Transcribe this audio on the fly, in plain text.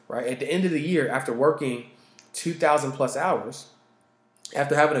right? At the end of the year, after working 2,000 plus hours,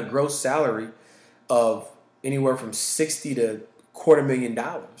 after having a gross salary of anywhere from $60,000 to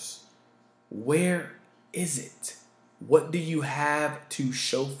 $250,000, where is it? What do you have to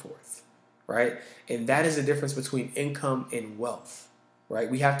show forth, right? And that is the difference between income and wealth,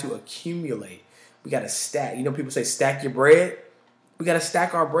 right? We have to accumulate. We got to stack. You know, people say stack your bread. We got to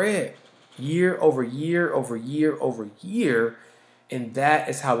stack our bread year over year over year over year. And that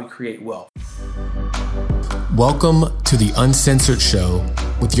is how we create wealth. Welcome to the Uncensored Show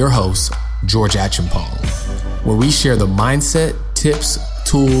with your host, George Achampong, where we share the mindset, tips,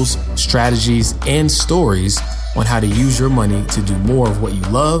 tools, strategies, and stories on how to use your money to do more of what you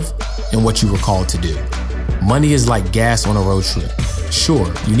love and what you were called to do. Money is like gas on a road trip.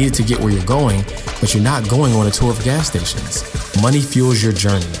 Sure, you need it to get where you're going, but you're not going on a tour of gas stations. Money fuels your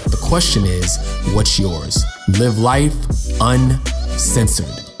journey. The question is, what's yours? Live life uncensored.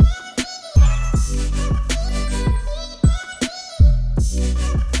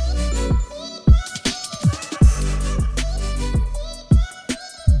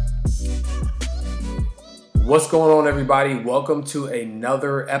 What's going on, everybody? Welcome to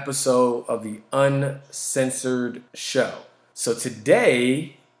another episode of the Uncensored Show. So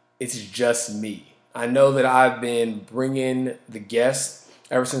today, it's just me. I know that I've been bringing the guests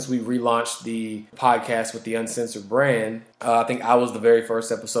ever since we relaunched the podcast with the Uncensored brand. I think I was the very first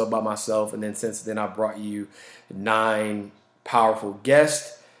episode by myself, and then since then, I brought you 9 powerful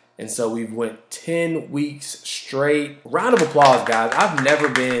guests. And so we've went 10 weeks straight. Round of applause, guys. I've never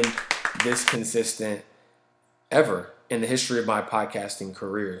been this consistent ever in the history of my podcasting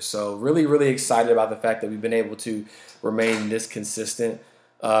career. So really, really excited about the fact that we've been able to remain this consistent.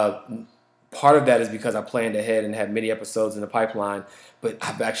 Part of that is because I planned ahead and had many episodes in the pipeline, but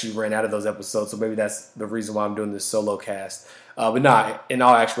I've actually ran out of those episodes. So maybe that's the reason why I'm doing this solo cast. But no, in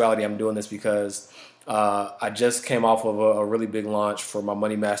all actuality, I'm doing this because I just came off of a really big launch for my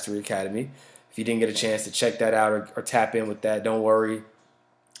Money Mastery Academy. If you didn't get a chance to check that out or tap in with that, don't worry.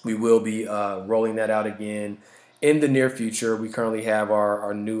 We will be rolling that out again in the near future. We currently have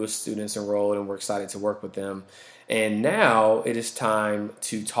our newest students enrolled, and we're excited to work with them. And now it is time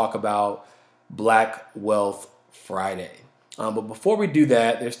to talk about Black Wealth Friday. But before we do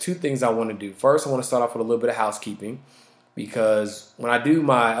that, there's 2 things I want to do. First, I want to start off with a little bit of housekeeping, because when I do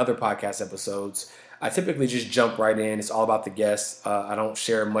my other podcast episodes, I typically just jump right in. It's all about the guests. I don't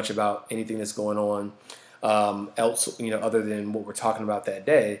share much about anything that's going on else, other than what we're talking about that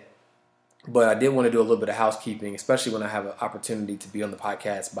day. But I did want to do a little bit of housekeeping, especially when I have an opportunity to be on the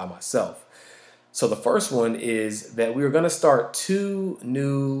podcast by myself. So the first one is that we are going to start 2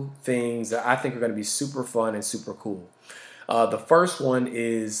 new things that I think are going to be super fun and super cool. The first one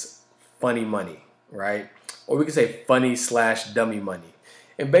is funny money, right? Or we could say funny/dummy money.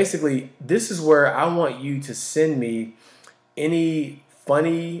 And basically, this is where I want you to send me any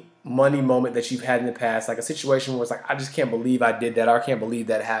funny money moment that you've had in the past, like a situation where it's like, I just can't believe I did that, or I can't believe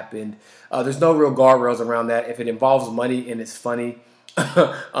that happened. There's no real guardrails around that. If it involves money and it's funny,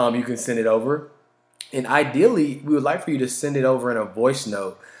 you can send it over. And ideally, we would like for you to send it over in a voice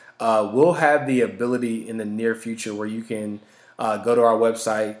note. We'll have the ability in the near future where you can go to our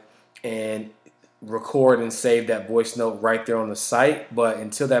website and record and save that voice note right there on the site. But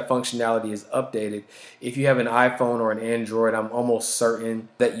until that functionality is updated, if you have an iPhone or an Android, I'm almost certain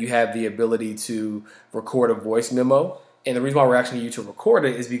that you have the ability to record a voice memo. And the reason why we're asking you to record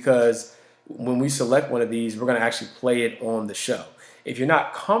it is because when we select one of these, we're going to actually play it on the show. If you're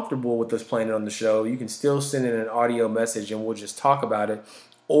not comfortable with us playing it on the show, you can still send in an audio message and we'll just talk about it.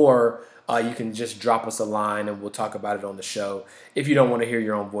 Or you can just drop us a line and we'll talk about it on the show if you don't want to hear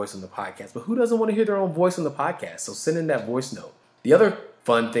your own voice on the podcast. But who doesn't want to hear their own voice on the podcast? So send in that voice note. The other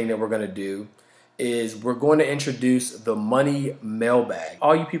fun thing that we're going to do is we're going to introduce the Money Mailbag.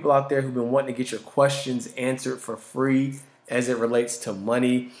 All you people out there who've been wanting to get your questions answered for free as it relates to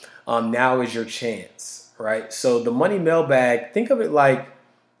money, now is your chance. Right? So the Money Mailbag, think of it like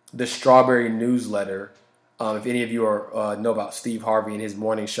the Strawberry Newsletter. If any of you know about Steve Harvey and his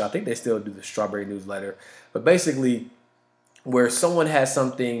morning show, I think they still do the Strawberry Newsletter. But basically, where someone has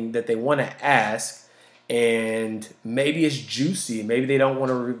something that they want to ask, and maybe it's juicy, maybe they don't want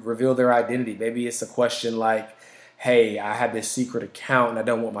to reveal their identity. Maybe it's a question like, hey, I have this secret account and I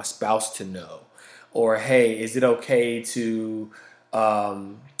don't want my spouse to know. Or, hey, is it okay to,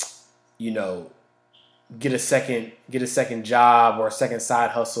 get a second job or a second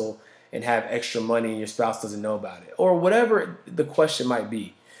side hustle and have extra money and your spouse doesn't know about it, or whatever the question might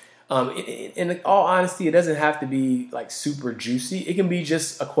be. In all honesty, it doesn't have to be like super juicy. It can be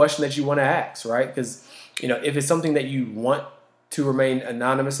just a question that you want to ask, right? Because if it's something that you want to remain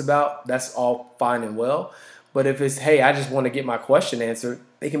anonymous about, that's all fine and well. But if it's, hey, I just want to get my question answered,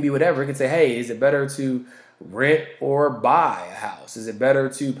 it can be whatever. It can say, hey, is it better to rent or buy a house? Is it better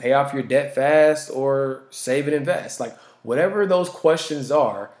to pay off your debt fast or save and invest? Like whatever those questions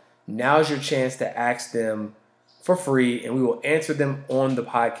are, now's your chance to ask them for free, and we will answer them on the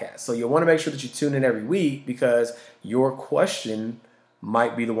podcast. So you'll want to make sure that you tune in every week because your question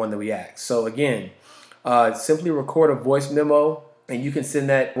might be the one that we ask. So again, simply record a voice memo, and you can send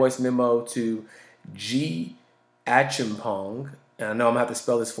that voice memo to G Achimpong, and I know I'm going to have to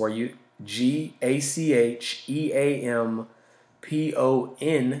spell this for you, GACHEAMPONG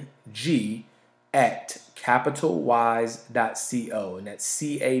at capitalwise.co, and that's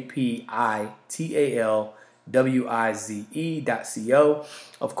CAPITALWIZE.co.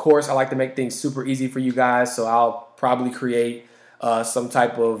 Of course, I like to make things super easy for you guys, so I'll probably create some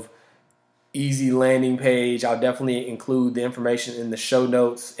type of easy landing page. I'll definitely include the information in the show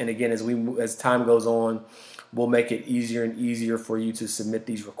notes, and again, as time goes on, we'll make it easier and easier for you to submit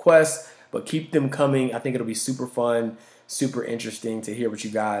these requests, but keep them coming. I think it'll be super fun, super interesting to hear what you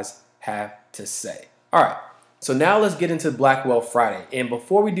guys have to say. All right, so now let's get into Black Wealth Friday. And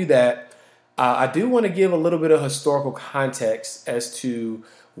before we do that, I do want to give a little bit of historical context as to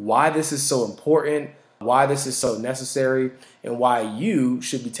why this is so important, why this is so necessary, and why you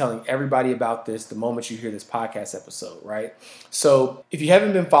should be telling everybody about this the moment you hear this podcast episode, right? So if you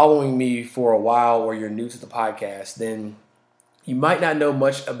haven't been following me for a while or you're new to the podcast, then you might not know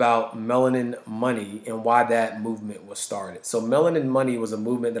much about Melanin Money and why that movement was started. So Melanin Money was a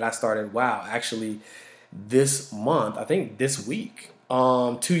movement that I started, actually this month, I think this week,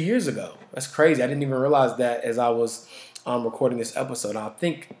 2 years ago. That's crazy. I didn't even realize that as I was recording this episode. I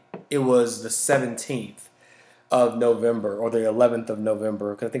think it was the 17th of November or the 11th of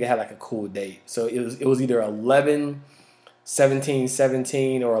November, because I think it had like a cool date. So it was either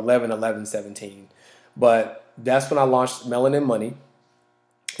 11/17/17 or 11/11/17. But that's when I launched Melanin Money.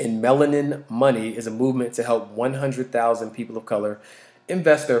 And Melanin Money is a movement to help 100,000 people of color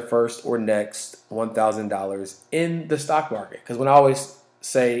invest their first or next $1,000 in the stock market. Because when I always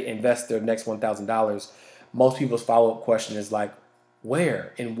say invest their next $1,000, most people's follow-up question is like,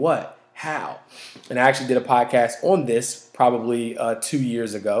 where, in what, how? And I actually did a podcast on this probably 2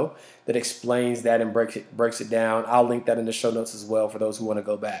 years ago that explains that and breaks it down. I'll link that in the show notes as well for those who want to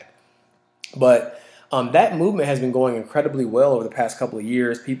go back. But that movement has been going incredibly well over the past couple of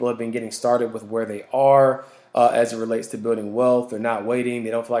years. People have been getting started with where they are as it relates to building wealth. They're not waiting.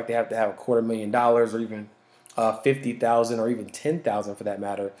 They don't feel like they have to have $250,000 or even $50,000 or even $10,000 for that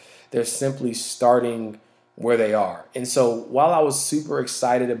matter. They're simply starting where they are. And so while I was super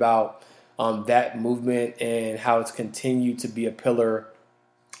excited about that movement and how it's continued to be a pillar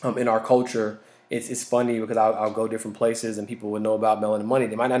in our culture, it's funny because I'll go different places and people will know about Melanin Money.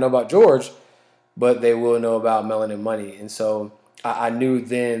 They might not know about George, but they will know about Melanin Money. And so I knew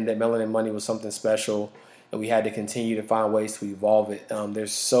then that Melanin Money was something special, and we had to continue to find ways to evolve it.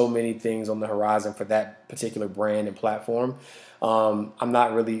 There's so many things on the horizon for that particular brand and platform. I'm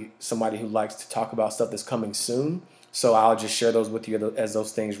not really somebody who likes to talk about stuff that's coming soon, so I'll just share those with you as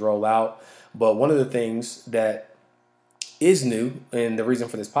those things roll out. But one of the things that is new, and the reason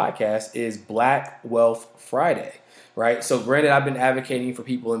for this podcast, is Black Wealth Friday, right? So granted, I've been advocating for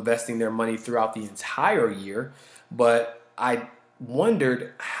people investing their money throughout the entire year, but I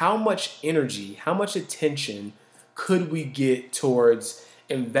wondered how much energy, how much attention could we get towards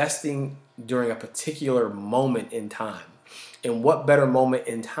investing during a particular moment in time? And what better moment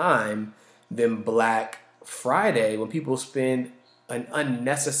in time than Black Friday, when people spend an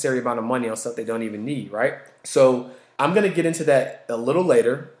unnecessary amount of money on stuff they don't even need, right? So I'm going to get into that a little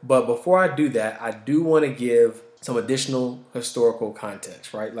later, but before I do that, I do want to give some additional historical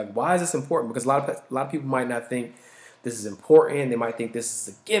context, right? Like, why is this important? Because a lot of people might not think this is important. They might think this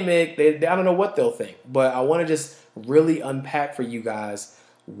is a gimmick. I don't know what they'll think. But I want to just really unpack for you guys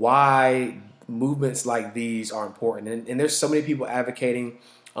why movements like these are important. And there's so many people advocating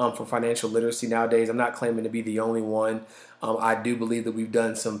for financial literacy nowadays. I'm not claiming to be the only one. I do believe that we've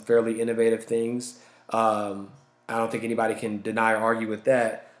done some fairly innovative things. I don't think anybody can deny or argue with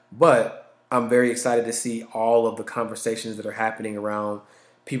that. But I'm very excited to see all of the conversations that are happening around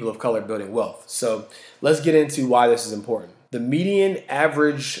people of color building wealth. So let's get into why this is important. The median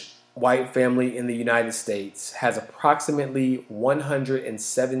average white family in the United States has approximately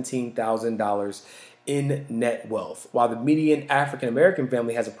 $117,000 in net wealth, while the median African American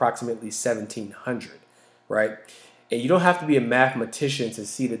family has approximately $1,700, right? And you don't have to be a mathematician to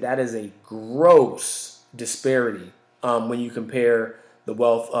see that that is a gross disparity when you compare the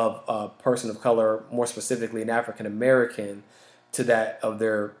wealth of a person of color, more specifically an African American, to that of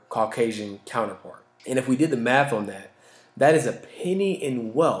their Caucasian counterpart. And if we did the math on that, that is a penny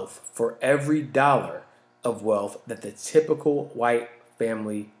in wealth for every dollar of wealth that the typical white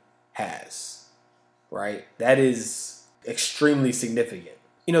family has, right? That is extremely significant.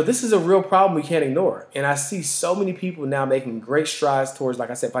 This is a real problem we can't ignore. And I see so many people now making great strides towards, like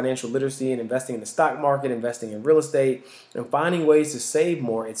I said, financial literacy and investing in the stock market, investing in real estate, and finding ways to save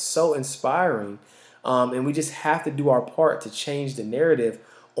more. It's so inspiring. And we just have to do our part to change the narrative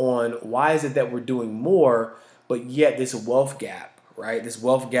on why is it that we're doing more, but yet this wealth gap, right? This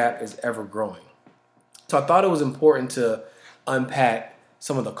wealth gap is ever growing. So I thought it was important to unpack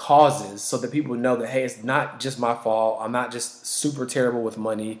some of the causes so that people know that, hey, it's not just my fault. I'm not just super terrible with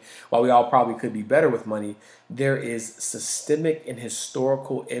money. While we all probably could be better with money, there is systemic and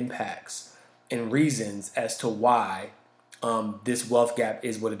historical impacts and reasons as to why this wealth gap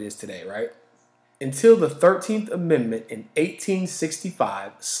is what it is today, right? Until the 13th Amendment in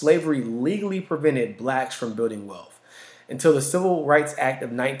 1865, slavery legally prevented blacks from building wealth. Until the Civil Rights Act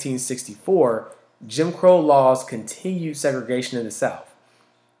of 1964, Jim Crow laws continued segregation in the South.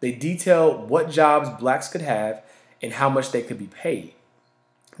 They detailed what jobs blacks could have and how much they could be paid.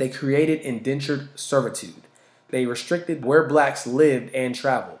 They created indentured servitude. They restricted where blacks lived and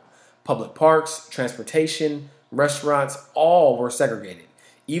traveled. Public parks, transportation, restaurants, all were segregated.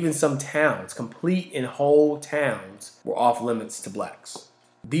 Even some towns, complete and whole towns, were off limits to blacks.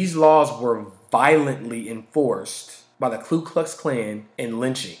 These laws were violently enforced by the Ku Klux Klan and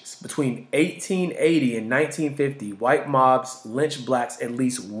lynchings. Between 1880 and 1950, white mobs lynched blacks at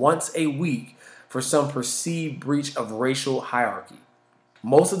least once a week for some perceived breach of racial hierarchy.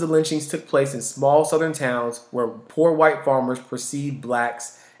 Most of the lynchings took place in small southern towns where poor white farmers perceived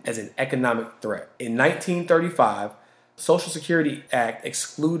blacks as an economic threat. In 1935, Social Security Act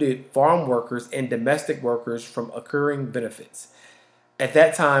excluded farm workers and domestic workers from accruing benefits. At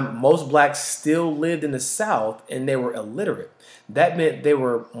that time, most blacks still lived in the South and they were illiterate. That meant they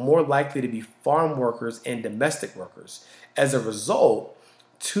were more likely to be farm workers and domestic workers. As a result,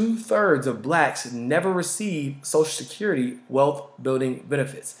 2/3 of blacks never received Social Security wealth building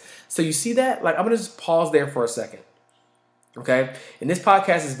benefits. So you see that? I'm going to just pause there for a second. Okay? And this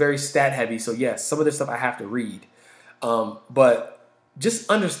podcast is very stat heavy. So yes, some of this stuff I have to read. But just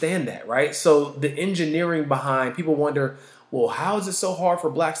understand that, right? So the engineering behind, people wonder, well, how is it so hard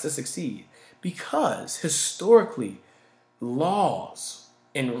for blacks to succeed? Because historically, laws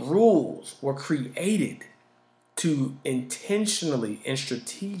and rules were created to intentionally and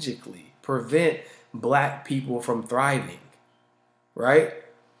strategically prevent black people from thriving, right?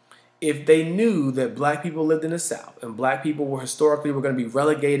 If they knew that black people lived in the South and black people were going to be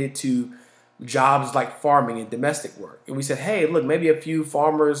relegated to jobs like farming and domestic work, and we said, hey, look, maybe a few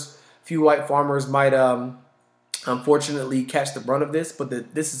white farmers might unfortunately catch the brunt of this,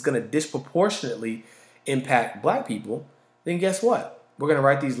 but this is going to disproportionately impact black people, then guess what? We're going to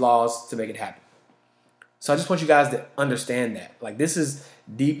write these laws to make it happen. So I just want you guys to understand that. This is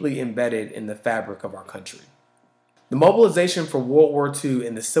deeply embedded in the fabric of our country. The mobilization for World War II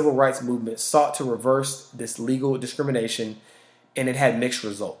and the civil rights movement sought to reverse this legal discrimination, and it had mixed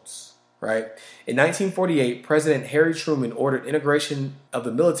results. Right? In 1948, President Harry Truman ordered integration of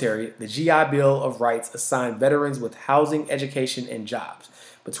the military. The GI Bill of Rights assigned veterans with housing, education, and jobs.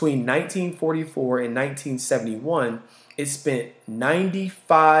 Between 1944 and 1971, it spent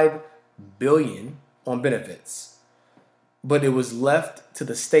 $95 billion on benefits, but it was left to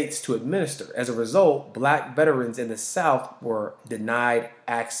the states to administer. As a result, black veterans in the South were denied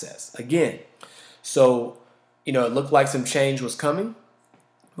access. Again, so, it looked like some change was coming.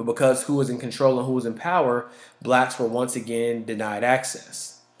 But because who was in control and who was in power, blacks were once again denied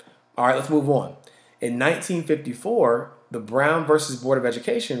access. All right, let's move on. In 1954, the Brown versus Board of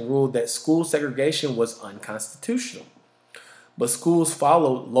Education ruled that school segregation was unconstitutional. But schools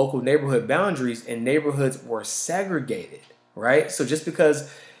followed local neighborhood boundaries and neighborhoods were segregated, right? So just because,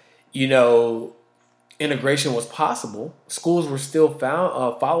 integration was possible, schools were still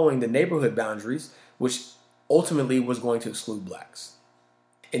following the neighborhood boundaries, which ultimately was going to exclude blacks.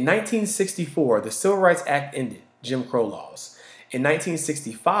 In 1964, the Civil Rights Act ended Jim Crow laws. In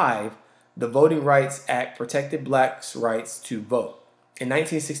 1965, the Voting Rights Act protected blacks' rights to vote. In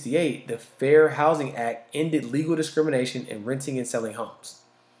 1968, the Fair Housing Act ended legal discrimination in renting and selling homes.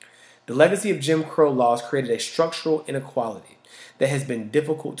 The legacy of Jim Crow laws created a structural inequality that has been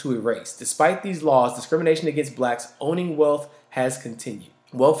difficult to erase. Despite these laws, discrimination against blacks owning wealth has continued.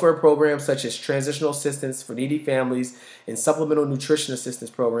 Welfare programs such as transitional assistance for needy families and supplemental nutrition assistance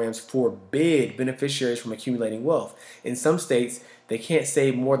programs forbid beneficiaries from accumulating wealth. In some states, they can't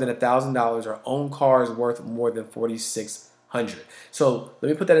save more than $1,000 or own cars worth more than $4,600. So let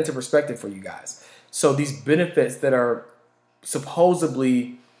me put that into perspective for you guys. So these benefits that are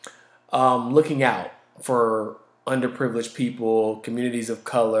supposedly looking out for underprivileged people, communities of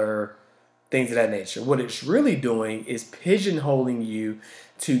color, things of that nature. What it's really doing is pigeonholing you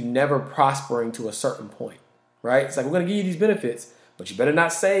to never prospering to a certain point, right? It's like, we're going to give you these benefits, but you better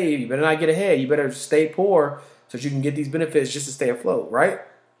not save, you better not get ahead, you better stay poor so that you can get these benefits just to stay afloat, right?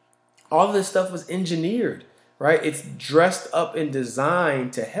 All of this stuff was engineered, right? It's dressed up and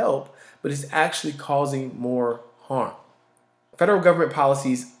designed to help, but it's actually causing more harm. Federal government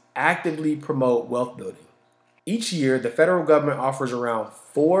policies actively promote wealth building. Each year, the federal government offers around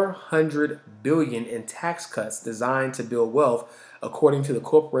 $400 billion in tax cuts designed to build wealth, according to the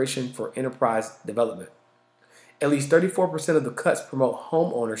Corporation for Enterprise Development. At least 34% of the cuts promote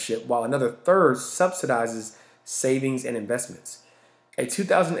home ownership, while another third subsidizes savings and investments. A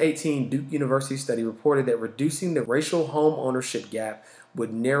 2018 Duke University study reported that reducing the racial home ownership gap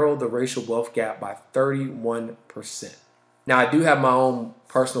would narrow the racial wealth gap by 31%. Now, I do have my own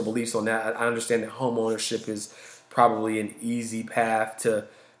personal beliefs on that. I understand that home ownership is probably an easy path to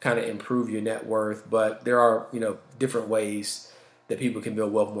kind of improve your net worth, but there are, different ways that people can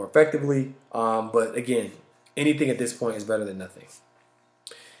build wealth more effectively. But again, anything at this point is better than nothing.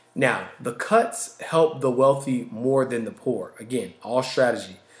 Now, the cuts help the wealthy more than the poor. Again, all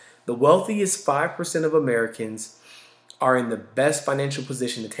strategy. The wealthiest 5% of Americans are in the best financial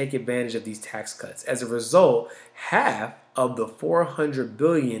position to take advantage of these tax cuts. As a result, half of the $400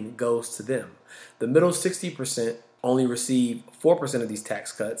 billion goes to them. The middle 60% only receive 4% of these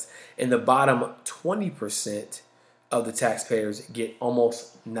tax cuts, and the bottom 20% of the taxpayers get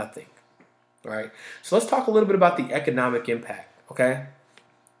almost nothing. All right. So let's talk a little bit about the economic impact. Okay.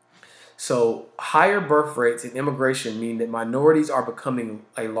 So higher birth rates and immigration mean that minorities are becoming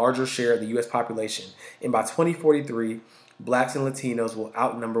a larger share of the U.S. population. And by 2043, blacks and Latinos will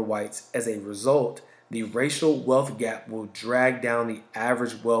outnumber whites. As a result, the racial wealth gap will drag down the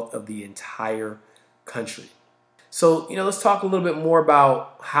average wealth of the entire country. So, let's talk a little bit more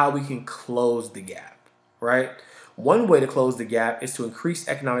about how we can close the gap, right? One way to close the gap is to increase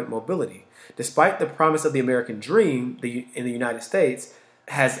economic mobility. Despite the promise of the American dream, in the United States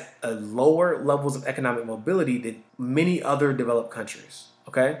has lower levels of economic mobility than many other developed countries,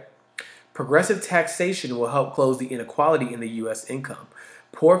 okay? Progressive taxation will help close the inequality in the U.S. income.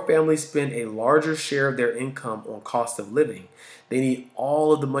 Poor families spend a larger share of their income on cost of living. They need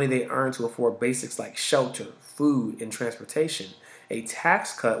all of the money they earn to afford basics like shelter, food, and transportation. A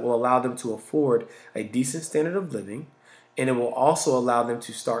tax cut will allow them to afford a decent standard of living, and it will also allow them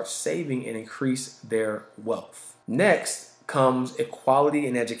to start saving and increase their wealth. Next comes equality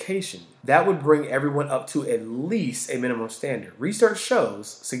in education. That would bring everyone up to at least a minimum standard.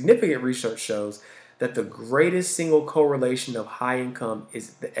 Significant research shows that the greatest single correlation of high income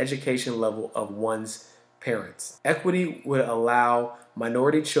is the education level of one's parents. Equity would allow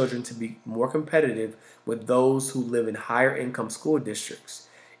minority children to be more competitive with those who live in higher income school districts.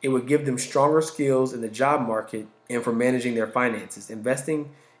 It would give them stronger skills in the job market and for managing their finances.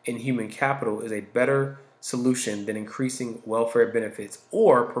 Investing in human capital is a better solution than increasing welfare benefits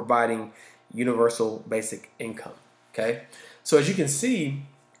or providing universal basic income. Okay, so as you can see,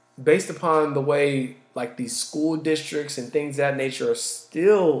 based upon the way like these school districts and things of that nature are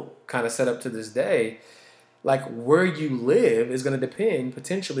still kind of set up to this day, like where you live is going to depend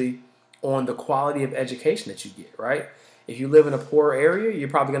potentially on the quality of education that you get, right? If you live in a poor area, you're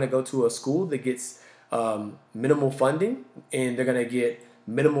probably going to go to a school that gets minimal funding, and they're going to get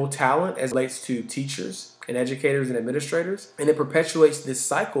minimal talent as it relates to teachers and educators and administrators. And it perpetuates this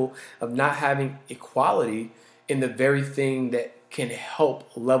cycle of not having equality in the very thing that can help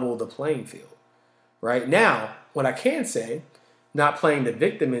level the playing field. Right now, what I can say, not playing the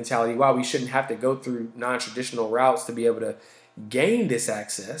victim mentality, while we shouldn't have to go through non-traditional routes to be able to gain this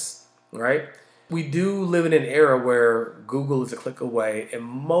access, right? We do live in an era where Google is a click away, and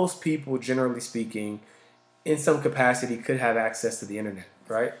most people, generally speaking, in some capacity could have access to the internet,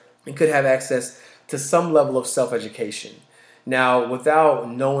 right? And could have access to some level of self-education. Now, without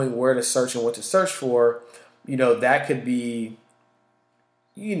knowing where to search and what to search for, that could be,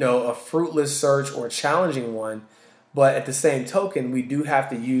 a fruitless search or a challenging one. But at the same token, we do have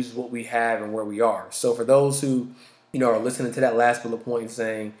to use what we have and where we are. So for those who, are listening to that last bullet point and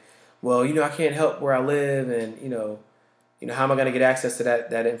saying, well, I can't help where I live, and, how am I going to get access to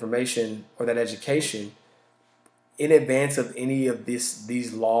that information or that education? In advance of any of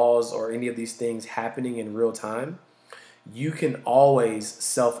these laws or any of these things happening in real time, you can always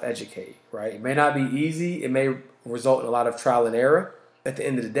self-educate, right? It may not be easy. It may result in a lot of trial and error. At the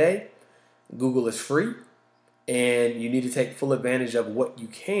end of the day, Google is free. And you need to take full advantage of what you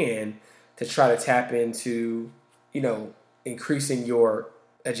can to try to tap into, increasing your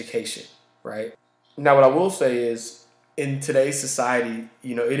education, right? Now, what I will say is in today's society,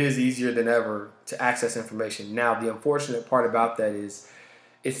 it is easier than ever to access information. Now, the unfortunate part about that is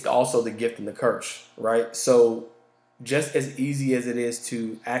it's also the gift and the curse, right? So just as easy as it is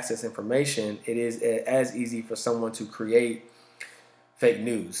to access information, it is as easy for someone to create fake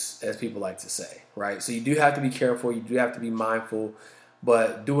news, as people like to say, right? So you do have to be careful. You do have to be mindful,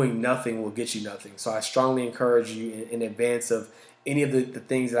 but doing nothing will get you nothing. So I strongly encourage you in advance of any of the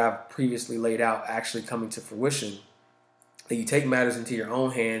things that I've previously laid out actually coming to fruition, that you take matters into your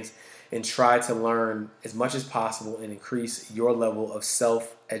own hands and try to learn as much as possible and increase your level of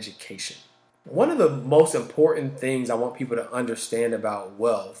self-education. One of the most important things I want people to understand about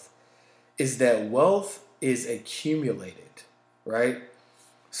wealth is that wealth is accumulated, right?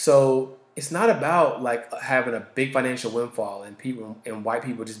 So it's not about like having a big financial windfall and white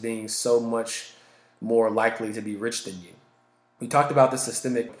people just being so much more likely to be rich than you. We talked about the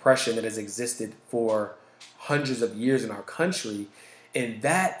systemic oppression that has existed for hundreds of years in our country, and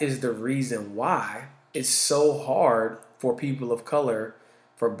that is the reason why it's so hard for people of color,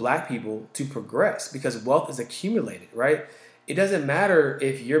 for black people to progress, because wealth is accumulated, right? It doesn't matter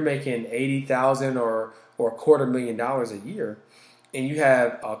if you're making $80,000 or $250,000 a year, and you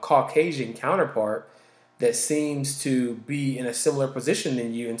have a Caucasian counterpart that seems to be in a similar position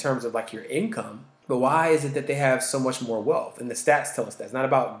than you in terms of like your income. But why is it that they have so much more wealth? And the stats tell us that. It's not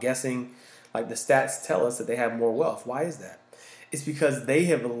about guessing. Like the stats tell us that they have more wealth. Why is that? It's because they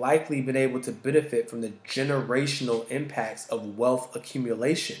have likely been able to benefit from the generational impacts of wealth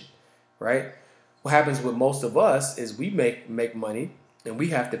accumulation, right? What happens with most of us is we make money and we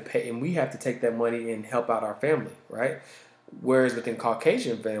have to pay, and we have to take that money and help out our family, right? Whereas within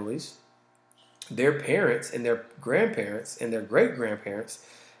Caucasian families, their parents and their grandparents and their great-grandparents,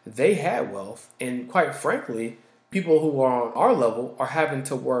 they had wealth. And quite frankly, people who are on our level are having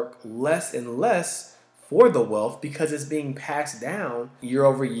to work less and less for the wealth because it's being passed down year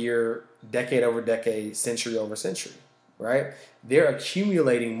over year, decade over decade, century over century, right? They're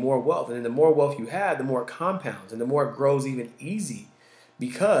accumulating more wealth. And then the more wealth you have, the more it compounds and the more it grows even easy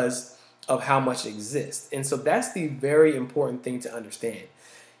because of how much exists. And so that's the very important thing to understand.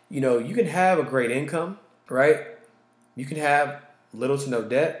 You can have a great income, right? You can have little to no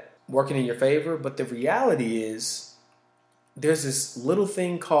debt working in your favor, but the reality is there's this little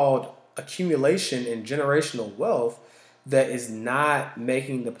thing called accumulation and generational wealth that is not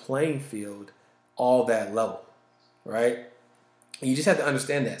making the playing field all that level, right? And you just have to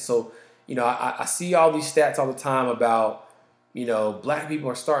understand that. So, I see all these stats all the time about, black people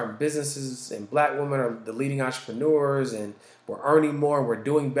are starting businesses and black women are the leading entrepreneurs and we're earning more and we're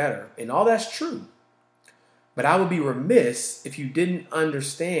doing better. And all that's true. But I would be remiss if you didn't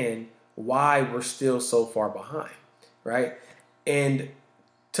understand why we're still so far behind, right? And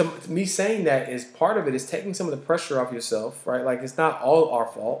to me saying that is part of it is taking some of the pressure off yourself, right? Like it's not all our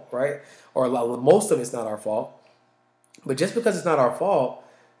fault, right? Or most of it's not our fault. But just because it's not our fault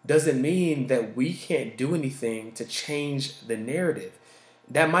doesn't mean that we can't do anything to change the narrative.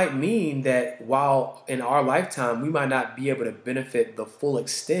 That might mean that while in our lifetime, we might not be able to benefit the full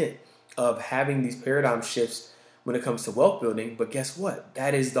extent of having these paradigm shifts when it comes to wealth building. But guess what?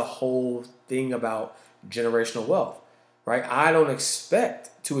 That is the whole thing about generational wealth, right? I don't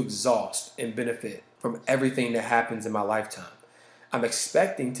expect to exhaust and benefit from everything that happens in my lifetime. I'm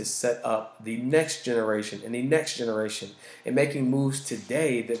expecting to set up the next generation and the next generation and making moves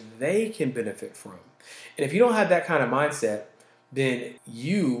today that they can benefit from. And if you don't have that kind of mindset, then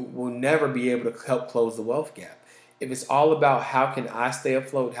you will never be able to help close the wealth gap. If it's all about how can I stay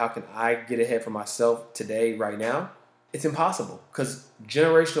afloat, how can I get ahead for myself today, right now, it's impossible because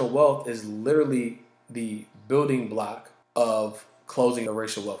generational wealth is literally the building block of closing the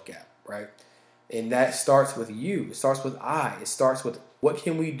racial wealth gap, right? And that starts with you. It starts with I. It starts with what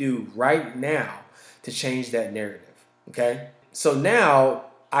can we do right now to change that narrative, okay? So now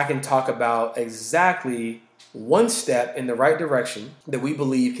I can talk about exactly one step in the right direction that we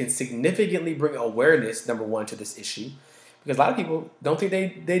believe can significantly bring awareness, number one, to this issue. Because a lot of people don't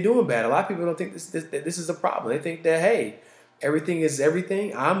think they're doing bad. A lot of people don't think this is a problem. They think that, hey, everything is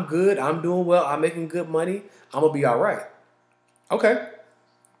everything. I'm good. I'm doing well. I'm making good money. I'm going to be all right. Okay.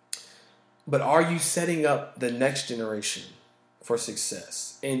 But are you setting up the next generation for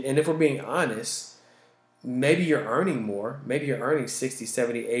success? And if we're being honest, maybe you're earning more. Maybe you're earning 60,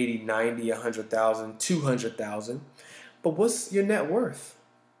 70, 80, 90, 100,000, 200,000. But what's your net worth?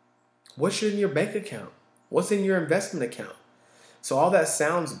 What's in your bank account? What's in your investment account? So all that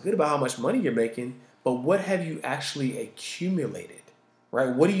sounds good about how much money you're making, but what have you actually accumulated, right?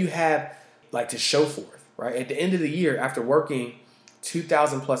 What do you have like to show forth, right? At the end of the year, after working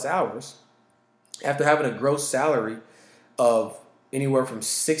 2,000 plus hours, after having a gross salary of anywhere from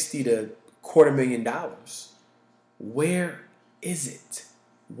 60 to $250,000, where is it?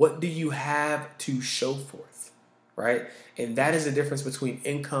 What do you have to show forth, right? And that is the difference between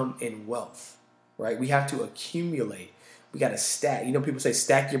income and wealth, right? We have to accumulate. We got to stack. You know, people say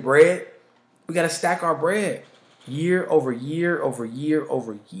stack your bread. We got to stack our bread year over year over year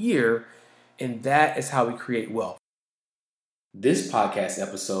over year. And that is how we create wealth. This podcast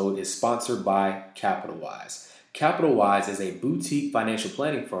episode is sponsored by CapitalWise. CapitalWise is a boutique financial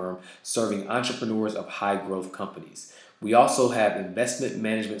planning firm serving entrepreneurs of high growth companies. We also have investment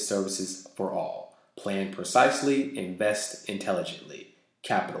management services for all. Plan precisely, invest intelligently.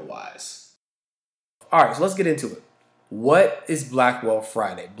 CapitalWise. All right, so let's get into it. What is Black Wealth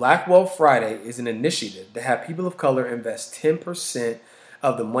Friday? Black Wealth Friday is an initiative to have people of color invest 10%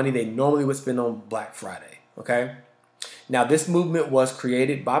 of the money they normally would spend on Black Friday, okay? Now, this movement was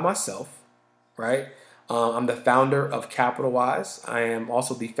created by myself, right? I'm the founder of CapitalWise. I am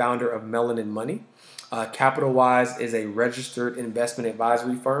also the founder of Melanin Money. CapitalWise is a registered investment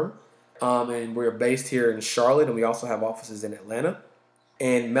advisory firm, and we're based here in Charlotte, and we also have offices in Atlanta.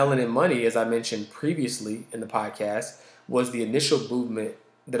 And Melanin Money, as I mentioned previously in the podcast, was the initial movement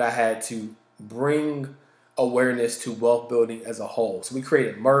that I had to bring awareness to wealth building as a whole. So we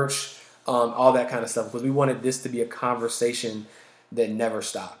created merch, all that kind of stuff, because we wanted this to be a conversation that never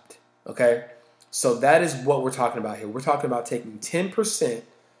stopped, okay? So that is what we're talking about here. We're talking about taking 10%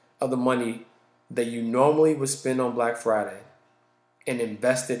 of the money that you normally would spend on Black Friday and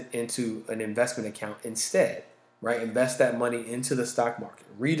invest it into an investment account instead, right? Invest that money into the stock market,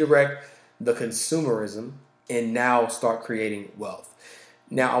 redirect the consumerism, and now start creating wealth.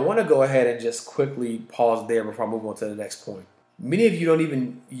 Now, I want to go ahead and just quickly pause there before I move on to the next point. Many of you don't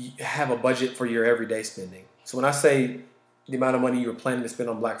even have a budget for your everyday spending. So when I say the amount of money you were planning to spend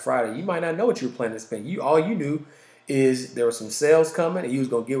on Black Friday, you might not know what you were planning to spend. All you knew is there were some sales coming and you was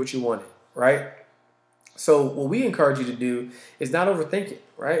going to get what you wanted, right? So what we encourage you to do is not overthink it,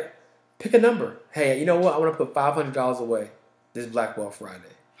 right? Pick a number. Hey, you know what? I want to put $500 away this Black Wealth Friday.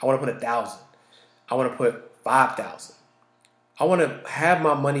 I want to put $1,000. I want to put $5,000. I want to have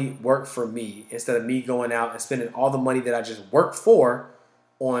my money work for me instead of me going out and spending all the money that I just worked for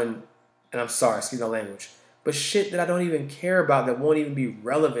on, and I'm sorry, excuse my language, but shit that I don't even care about that won't even be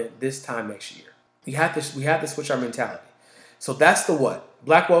relevant this time next year. We have to switch our mentality. So that's the what?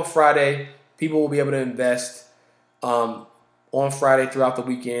 Black Wealth Friday. People will be able to invest on Friday throughout the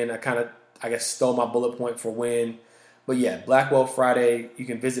weekend. I guess, stole my bullet point for when. But yeah, Black Wealth Friday. You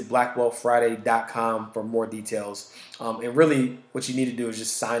can visit blackwealthfriday.com for more details. And really, what you need to do is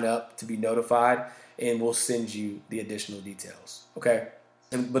just sign up to be notified, and we'll send you the additional details. Okay?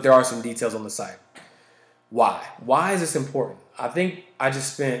 But there are some details on the site. Why? Why is this important? I think I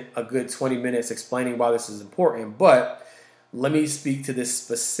just spent a good 20 minutes explaining why this is important, but let me speak to this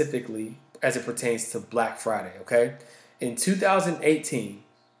specifically as it pertains to Black Friday, okay? In 2018,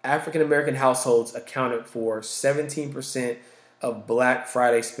 African American households accounted for 17% of Black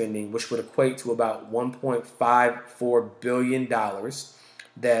Friday spending, which would equate to about $1.54 billion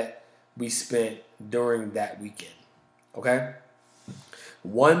that we spent during that weekend, okay?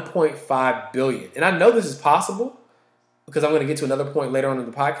 1.5 billion. And I know this is possible because I'm going to get to another point later on in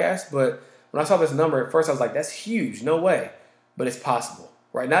the podcast, but when I saw this number at first, I was like, that's huge. No way. But it's possible,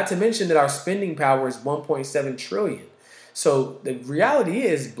 right? Not to mention that our spending power is 1.7 trillion. So the reality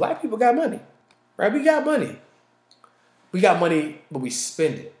is Black people got money, right? We got money. We got money, but we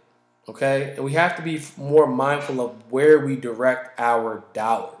spend it, okay? And we have to be more mindful of where we direct our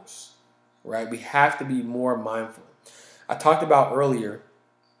dollars, right? We have to be more mindful. I talked about earlier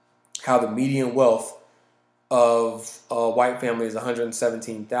how the median wealth of a white family is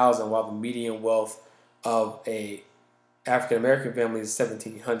 $117,000, while the median wealth of a African American family is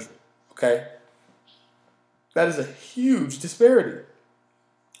 $1,700. Okay, that is a huge disparity.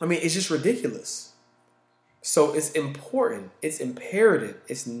 I mean, it's just ridiculous. So it's important, it's imperative,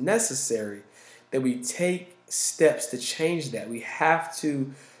 it's necessary that we take steps to change that. We have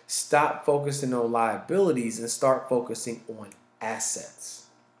to stop focusing on liabilities and start focusing on assets.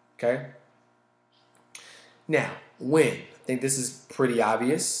 Okay? Now, when? I think this is pretty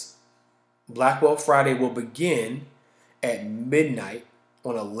obvious. Black Wealth Friday will begin at midnight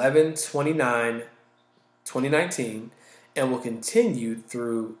on 11/29/2019 and will continue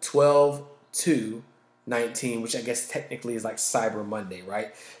through 12/2/2020. 19, which I guess technically is like Cyber Monday,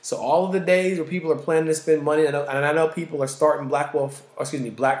 right? So all of the days where people are planning to spend money, and I know people are starting Black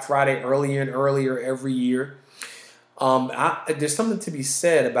Friday earlier and earlier every year. There's something to be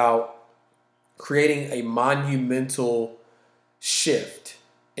said about creating a monumental shift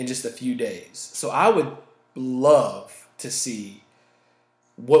in just a few days. So I would love to see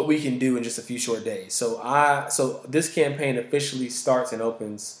what we can do in just a few short days. So this campaign officially starts and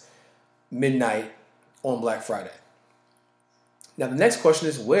opens midnight on Black Friday. Now the next question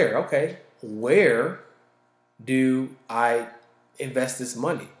is where? Okay, where do I invest this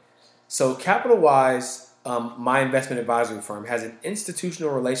money? So CapitalWise, my investment advisory firm, has an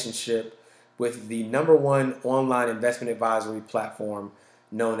institutional relationship with the number one online investment advisory platform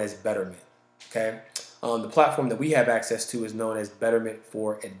known as Betterment. Okay, the platform that we have access to is known as Betterment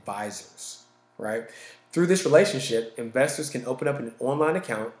for Advisors. Right, through this relationship, investors can open up an online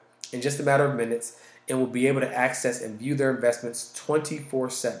account in just a matter of minutes and will be able to access and view their investments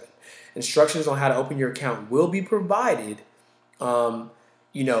 24/7. Instructions on how to open your account will be provided,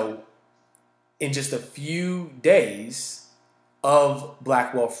 in just a few days of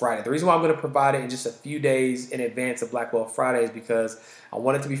Black Wealth Friday. The reason why I'm going to provide it in just a few days in advance of Black Wealth Friday is because I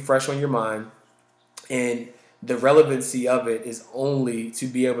want it to be fresh on your mind, and the relevancy of it is only to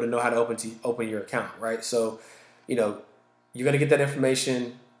be able to know how to open your account, right? So, you're going to get that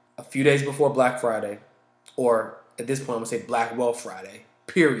information a few days before Black Friday, or at this point, I'm going to say Black Wealth Friday,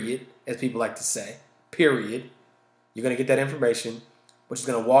 period, as people like to say, period. You're going to get that information, which is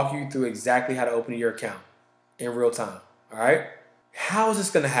going to walk you through exactly how to open your account in real time, all right? How is this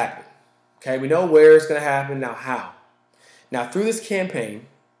going to happen? Okay, we know where it's going to happen. Now, how? Now, through this campaign,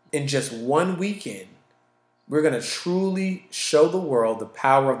 in just one weekend, we're going to truly show the world the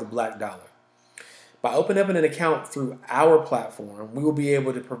power of the black dollar. By opening up an account through our platform, we will be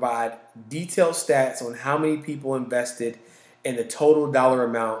able to provide detailed stats on how many people invested and the total dollar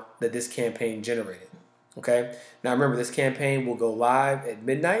amount that this campaign generated. Okay. Now remember, this campaign will go live at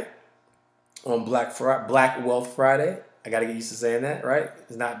midnight on Black Wealth Friday. I got to get used to saying that, right?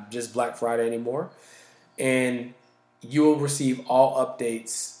 It's not just Black Friday anymore. And you will receive all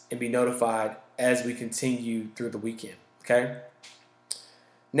updates and be notified as we continue through the weekend. Okay.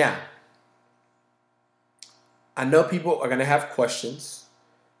 Now, I know people are going to have questions.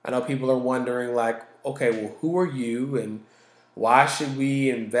 I know people are wondering like, okay, well, who are you and why should we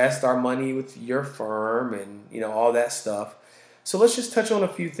invest our money with your firm and, all that stuff. So let's just touch on a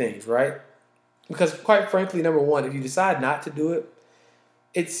few things, right? Because quite frankly, number one, if you decide not to do it,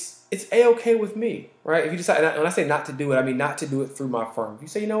 it's A-okay with me, right? If you decide, when I say not to do it, I mean not to do it through my firm. If you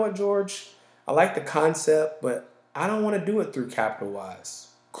say, you know what, George, I like the concept, but I don't want to do it through CapitalWise.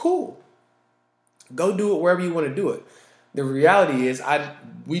 Cool. Go do it wherever you want to do it. The reality is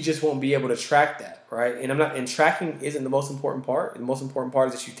we just won't be able to track that, right? And tracking isn't the most important part. The most important part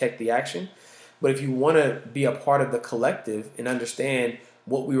is that you take the action. But if you want to be a part of the collective and understand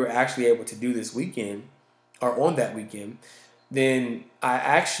what we were actually able to do this weekend or on that weekend, then I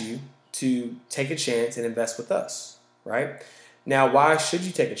ask you to take a chance and invest with us, right? Now, why should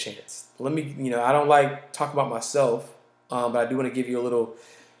you take a chance? I don't like talking about myself, but I do want to give you a little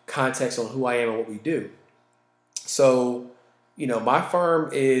context on who I am and what we do. So, my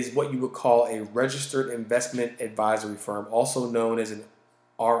firm is what you would call a registered investment advisory firm, also known as an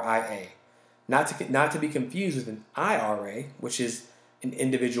RIA. Not to be confused with an IRA, which is an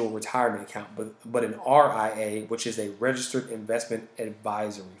individual retirement account, but an RIA, which is a registered investment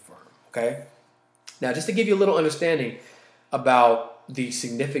advisory firm. Okay. Now, just to give you a little understanding about the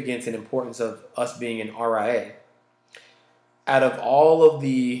significance and importance of us being an RIA, out of all of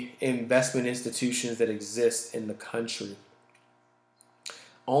the investment institutions that exist in the country,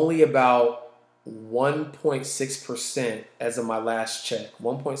 only about 1.6%, as of my last check,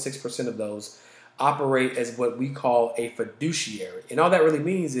 1.6% of those operate as what we call a fiduciary. And all that really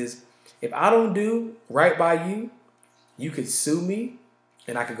means is if I don't do right by you, you could sue me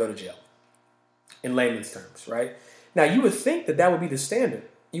and I could go to jail, in layman's terms, right? Now, you would think that would be the standard.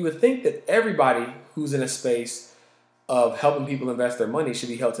 You would think that everybody who's in a space of helping people invest their money should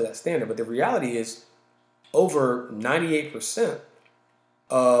be held to that standard. But the reality is over 98%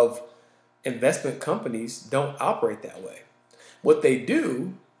 of investment companies don't operate that way. What they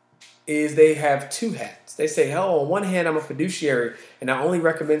do is they have two hats. They say, on one hand, I'm a fiduciary and I only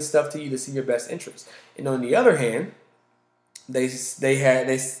recommend stuff to you to see your best interest. And on the other hand, they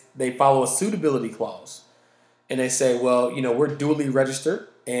follow a suitability clause. And they say, well, we're duly registered,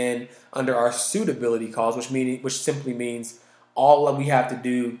 and under our suitability clause, which simply means all that we have to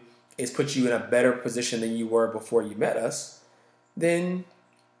do is put you in a better position than you were before you met us, then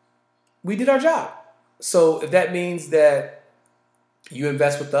we did our job. So if that means that you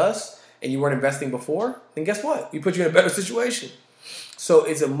invest with us and you weren't investing before, then guess what? We put you in a better situation. So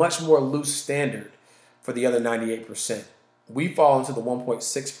it's a much more loose standard for the other 98%. We fall into the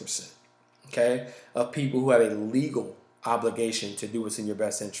 1.6%, okay, of people who have a legal obligation to do what's in your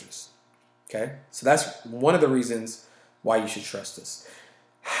best interest. Okay, so that's one of the reasons why you should trust us.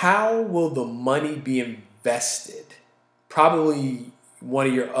 How will the money be invested? Probably one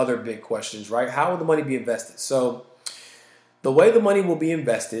of your other big questions, right? How will the money be invested? So the way the money will be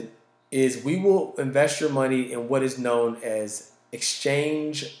invested is we will invest your money in what is known as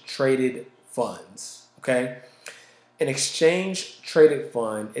exchange traded funds. Okay, an exchange traded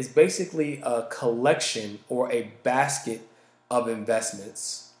fund is basically a collection or a basket of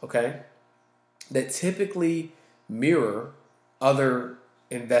investments, okay, that typically mirror other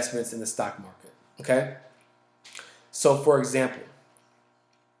investments in the stock market, okay? So for example,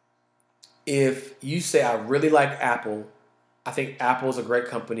 if you say, I really like Apple, I think Apple is a great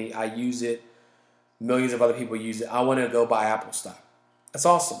company, I use it, millions of other people use it, I want to go buy Apple stock. That's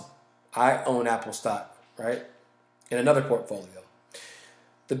awesome. I own Apple stock, right? In another portfolio.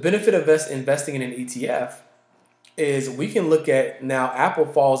 The benefit of investing in an ETF is we can look at, now Apple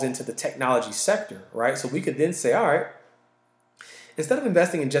falls into the technology sector, right? So we could then say, all right, instead of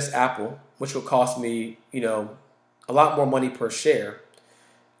investing in just Apple, which will cost me, a lot more money per share,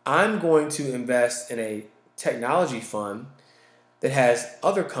 I'm going to invest in a technology fund that has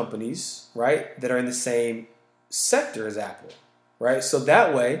other companies, right, that are in the same sector as Apple, right? So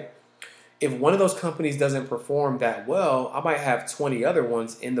that way, if one of those companies doesn't perform that well, I might have 20 other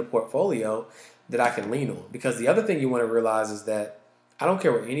ones in the portfolio that I can lean on. Because the other thing you want to realize is that I don't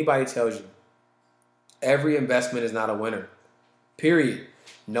care what anybody tells you. Every investment is not a winner. Period.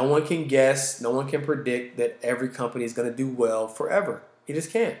 No one can guess, no one can predict that every company is going to do well forever. You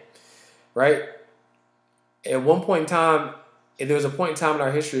just can't. Right? At one point in time, if there was a point in time in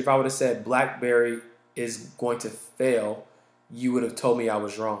our history, if I would have said BlackBerry is going to fail, you would have told me I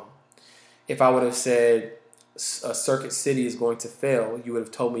was wrong. If I would have said Circuit City is going to fail, you would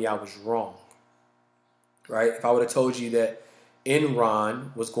have told me I was wrong, right? If I would have told you that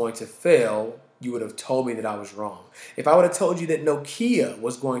Enron was going to fail, you would have told me that I was wrong. If I would have told you that Nokia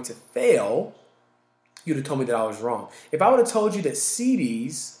was going to fail, you'd have told me that I was wrong. If I would have told you that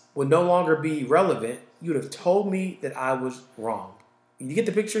CDs would no longer be relevant, you would have told me that I was wrong. You get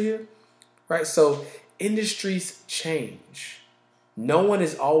the picture here? Right? So industries change. No one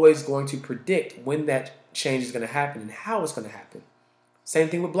is always going to predict when that change is going to happen and how it's going to happen. Same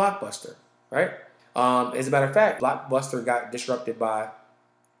thing with Blockbuster, right? As a matter of fact, Blockbuster got disrupted by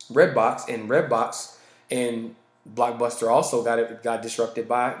Redbox, and Blockbuster also got disrupted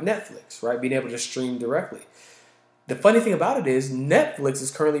by Netflix, right? Being able to stream directly. The funny thing about it is Netflix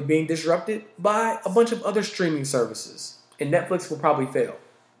is currently being disrupted by a bunch of other streaming services, and Netflix will probably fail,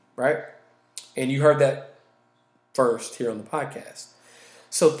 right? And you heard that first here on the podcast.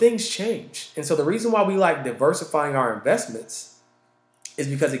 So things change. And so the reason why we like diversifying our investments is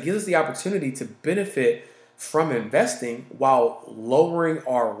because it gives us the opportunity to benefit from investing while lowering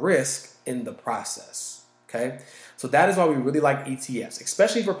our risk in the process. Okay? So that is why we really like ETFs,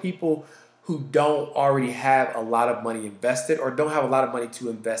 especially for people who don't already have a lot of money invested or don't have a lot of money to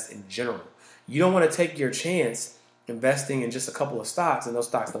invest in general. You don't want to take your chance investing in just a couple of stocks and those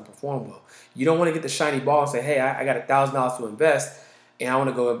stocks don't perform well. You don't want to get the shiny ball and say, hey, I got $1,000 to invest and I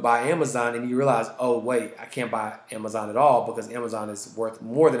want to go buy Amazon, and you realize, oh, wait, I can't buy Amazon at all because Amazon is worth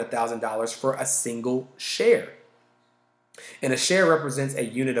more than $1,000 for a single share. And a share represents a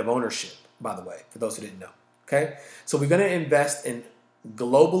unit of ownership, by the way, for those who didn't know. Okay? So we're going to invest in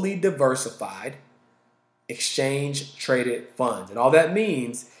globally diversified exchange traded funds. And all that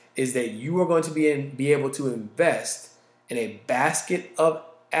means is that you are going to be able to invest in a basket of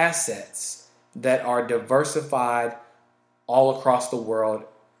assets that are diversified all across the world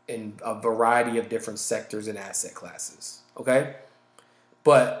in a variety of different sectors and asset classes. Okay?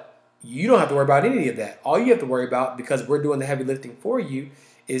 But you don't have to worry about any of that. All you have to worry about, because we're doing the heavy lifting for you,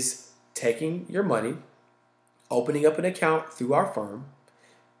 is taking your money, opening up an account through our firm,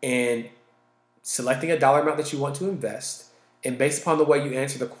 and selecting a dollar amount that you want to invest. And based upon the way you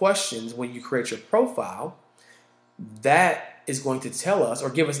answer the questions when you create your profile, that is going to tell us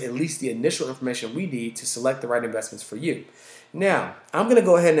or give us at least the initial information we need to select the right investments for you. Now, I'm going to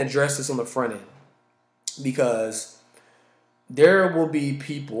go ahead and address this on the front end because there will be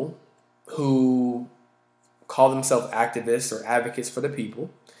people who call themselves activists or advocates for the people,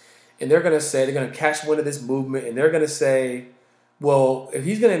 and they're going to catch wind of this movement, and they're going to say, well, if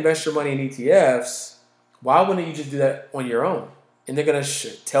he's going to invest your money in ETFs, why wouldn't you just do that on your own? And they're going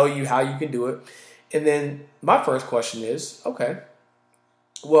to tell you how you can do it. And then my first question is, okay,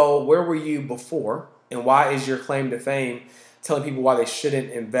 well, where were you before? And why is your claim to fame telling people why they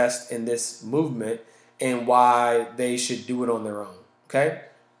shouldn't invest in this movement and why they should do it on their own? Okay,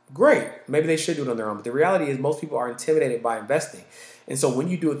 great. Maybe they should do it on their own. But the reality is most people are intimidated by investing. And so when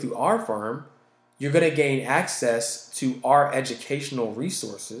you do it through our firm, you're going to gain access to our educational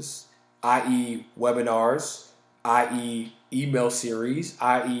resources, i.e. webinars, i.e. email series,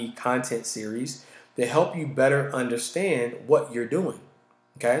 i.e. content series, that help you better understand what you're doing.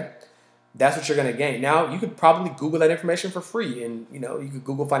 Okay? That's what you're going to gain. Now, you could probably Google that information for free, and you could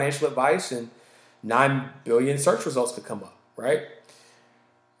Google financial advice and 9 billion search results could come up, right?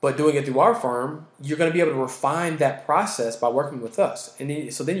 But doing it through our firm, you're going to be able to refine that process by working with us.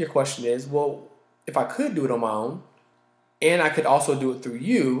 And so then your question is, well, if I could do it on my own and I could also do it through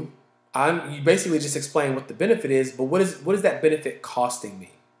you, you basically just explain what the benefit is, but what is that benefit costing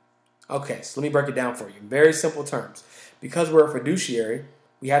me? Okay, so let me break it down for you in very simple terms. Because we're a fiduciary,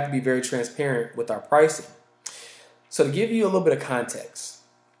 we have to be very transparent with our pricing. So to give you a little bit of context,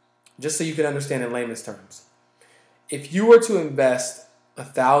 just so you can understand in layman's terms, if you were to invest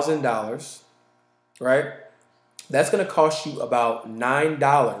 $1,000, right, that's going to cost you about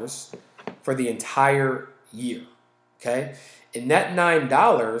 $9 for the entire year, okay? And that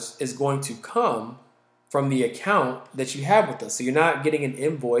 $9 is going to come from the account that you have with us. So you're not getting an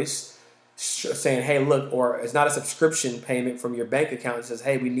invoice saying, hey, look, or it's not a subscription payment from your bank account that says,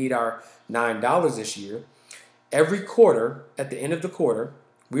 hey, we need our $9 this year. Every quarter, at the end of the quarter,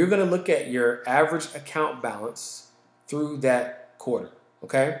 we're going to look at your average account balance through that quarter,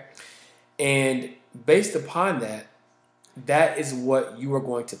 okay? And based upon that, that is what you are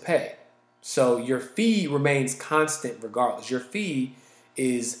going to pay. So your fee remains constant regardless. Your fee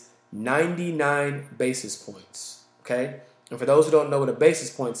is 99 basis points, okay? And for those who don't know what a basis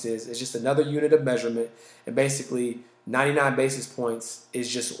points is, it's just another unit of measurement. And basically, 99 basis points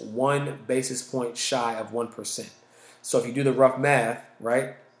is just 1 basis point shy of 1%. So if you do the rough math,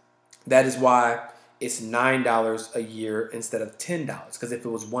 right, that is why it's $9 a year instead of $10. Because if it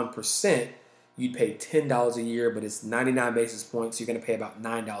was 1%, you'd pay $10 a year, but it's 99 basis points, so you're going to pay about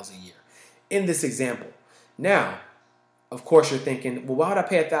 $9 a year in this example. Now, of course, you're thinking, well, why would I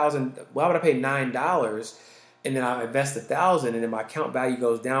pay $1,000? Why would I pay $9 and then I invest $1,000 and then my account value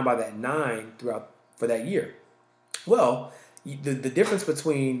goes down by that $9 for that year? Well, the difference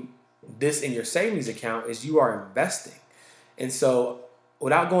between this and your savings account is you are investing. And so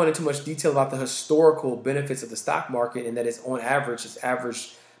without going into much detail about the historical benefits of the stock market and that it's on average, it's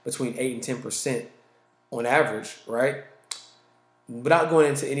averaged between 8 and 10% on average, right? Without going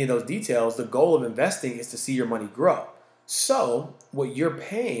into any of those details, the goal of investing is to see your money grow. So what you're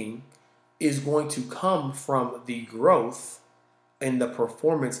paying is going to come from the growth and the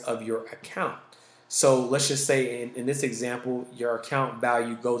performance of your account. So let's just say in this example, your account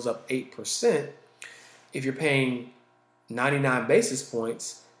value goes up 8%. If you're paying 99 basis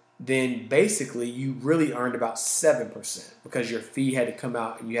points, then basically you really earned about 7% because your fee had to come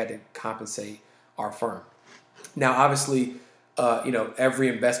out and you had to compensate our firm. Now, obviously, every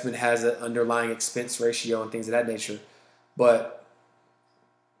investment has an underlying expense ratio and things of that nature, but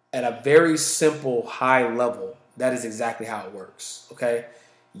at a very simple high level, that is exactly how it works, okay?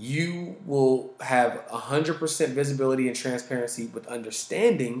 You will have 100% visibility and transparency with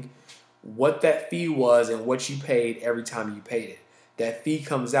understanding what that fee was and what you paid every time you paid it. That fee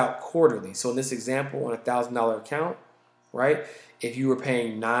comes out quarterly. So in this example, on a $1,000 account, right, if you were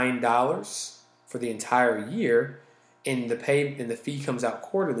paying $9 for the entire year and the fee comes out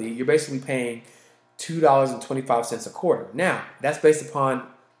quarterly, you're basically paying $2.25 a quarter. Now, that's based upon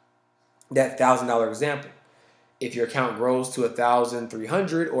that $1,000 example. If your account grows to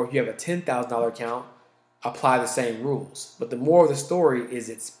 $1,300 or if you have a $10,000 account, apply the same rules. But the moral of the story is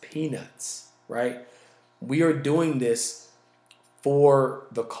it's peanuts, right? We are doing this for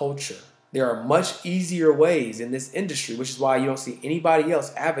the culture. There are much easier ways in this industry, which is why you don't see anybody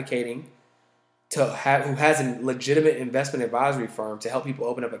else advocating who has a legitimate investment advisory firm to help people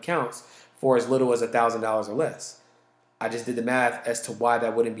open up accounts for as little as $1,000 or less. I just did the math as to why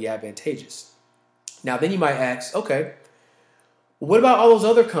that wouldn't be advantageous. Now, then you might ask, okay, what about all those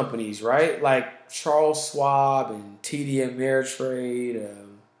other companies, right? Like Charles Schwab and TD Ameritrade,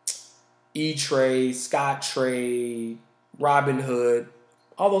 E-Trade, Scottrade, Robinhood,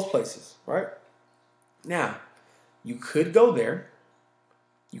 all those places, right? Now, you could go there.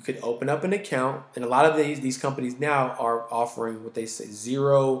 You could open up an account, and a lot of these companies now are offering what they say,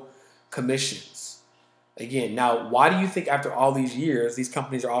 0 commissions. Again, now, why do you think after all these years, these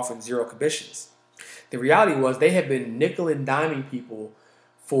companies are offering 0 commissions? The reality was they have been nickel and diming people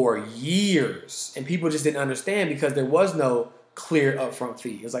for years. And people just didn't understand because there was no clear upfront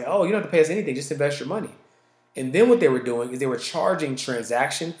fee. It was like, oh, you don't have to pay us anything, just invest your money. And then what they were doing is they were charging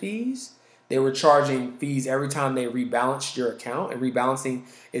transaction fees. They were charging fees every time they rebalanced your account. And rebalancing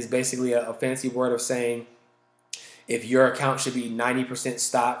is basically a fancy word of saying if your account should be 90%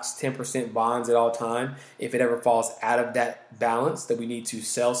 stocks, 10% bonds at all time, if it ever falls out of that balance, that we need to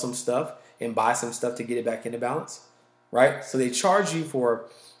sell some stuff and buy some stuff to get it back into balance, right? So they charge you for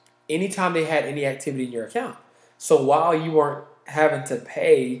any time they had any activity in your account. So while you weren't having to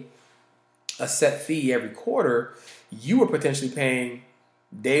pay a set fee every quarter, you were potentially paying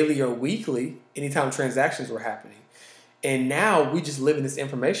daily or weekly anytime transactions were happening. And now we just live in this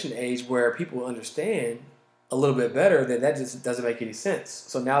information age where people understand a little bit better that just doesn't make any sense.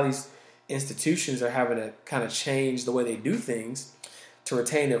 So now these institutions are having to kind of change the way they do things to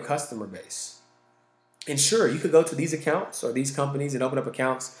retain their customer base. And sure, you could go to these accounts or these companies and open up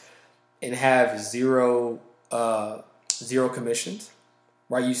accounts and have zero commissions,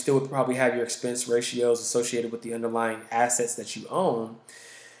 right? You still would probably have your expense ratios associated with the underlying assets that you own.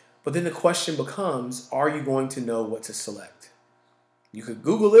 But then the question becomes, are you going to know what to select? You could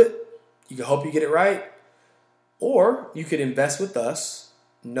Google it. You could hope you get it right. Or you could invest with us,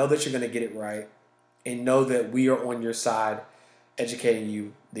 know that you're going to get it right, and know that we are on your side educating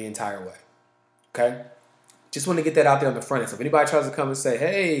you the entire way. Okay? Just want to get that out there on the front end. So if anybody tries to come and say,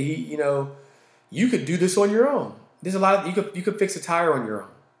 hey, you could do this on your own. There's a lot of, you could fix a tire on your own.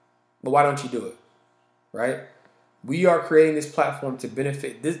 But why don't you do it? Right? We are creating this platform to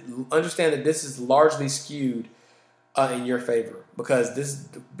benefit. Understand that this is largely skewed in your favor because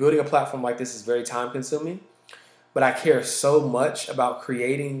building a platform like this is very time consuming. But I care so much about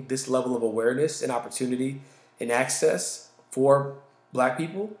creating this level of awareness and opportunity and access for Black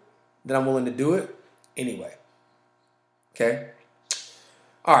people that I'm willing to do it anyway. Okay?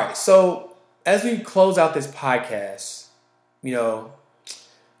 All right. So as we close out this podcast,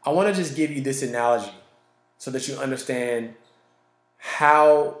 I want to just give you this analogy so that you understand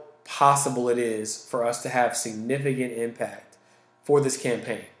how possible it is for us to have significant impact for this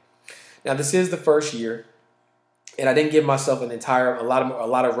campaign. Now, this is the first year. And I didn't give myself a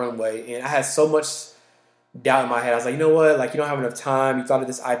lot of runway. And I had so much doubt in my head. I was like, you know what? Like, you don't have enough time. You thought of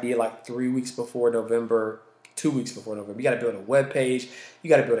this idea like 3 weeks before November, 2 weeks before November. You got to build a web page. You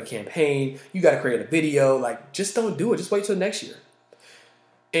got to build a campaign. You got to create a video. Like, just don't do it. Just wait till next year.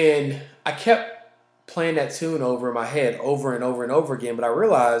 And I kept playing that tune over in my head over and over and over again. But I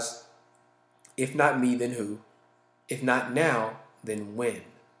realized, if not me, then who? If not now, then when?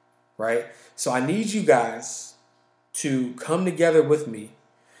 Right? So I need you guys to come together with me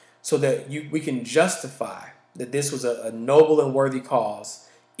so that we can justify that this was a noble and worthy cause,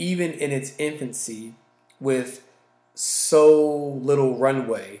 even in its infancy, with so little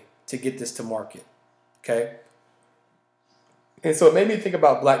runway to get this to market. Okay? And so it made me think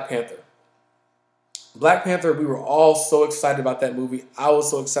about Black Panther. Black Panther, we were all so excited about that movie. I was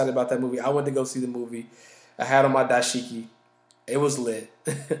so excited about that movie. I went to go see the movie. I had on my dashiki. It was lit.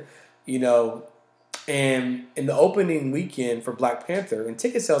 And in the opening weekend for Black Panther, and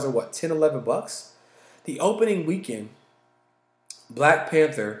ticket sales are what, $10, $11? The opening weekend, Black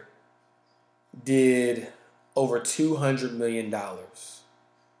Panther did over $200 million.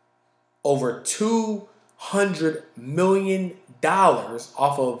 Over $200 million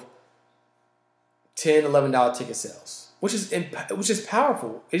off of $10, $11 ticket sales, which is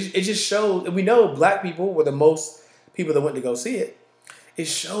powerful. It just shows, and we know Black people were the most people that went to go see it. It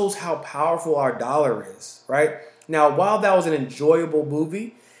shows how powerful our dollar is, right? Now, while that was an enjoyable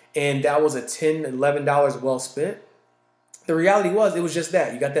movie and that was a $10, $11 well spent, the reality was it was just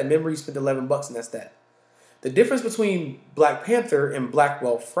that. You got that memory, you spent $11 and that's that. The difference between Black Panther and Black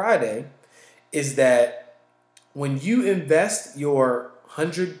Wealth Friday is that when you invest your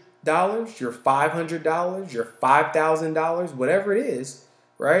 $100, your $500, your $5,000, whatever it is,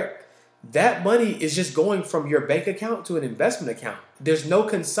 right? That money is just going from your bank account to an investment account. There's no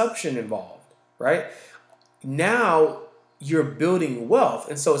consumption involved, right? Now you're building wealth.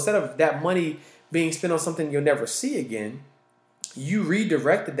 And so instead of that money being spent on something you'll never see again, you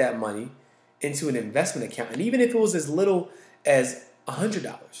redirected that money into an investment account. And even if it was as little as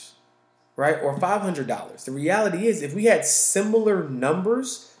 $100, right, or $500, the reality is if we had similar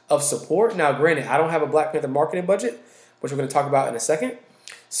numbers of support, now granted, I don't have a Black Panther marketing budget, which we're going to talk about in a second.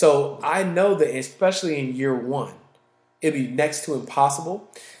 So I know that especially in year one, it'd be next to impossible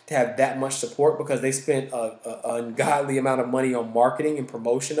to have that much support because they spent an ungodly amount of money on marketing and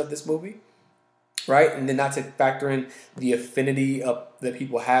promotion of this movie, right? And then not to factor in the affinity that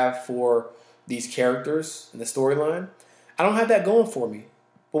people have for these characters and the storyline. I don't have that going for me.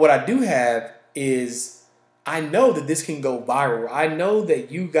 But what I do have is I know that this can go viral. I know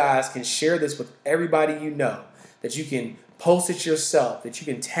that you guys can share this with everybody you know, that you can post it yourself, that you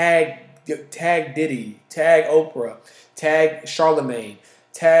can tag Diddy, tag Oprah, tag Charlemagne,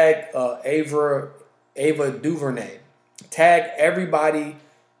 tag Ava DuVernay, tag everybody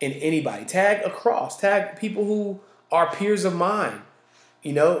and anybody, tag across, tag people who are peers of mine.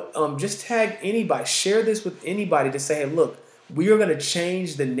 Just tag anybody, share this with anybody to say, hey, look, we are going to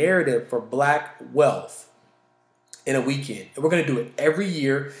change the narrative for Black wealth in a weekend. And we're going to do it every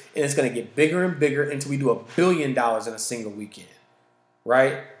year, and it's going to get bigger and bigger until we do $1 billion in a single weekend,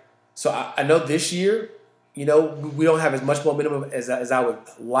 right? So I know this year, we don't have as much momentum as I would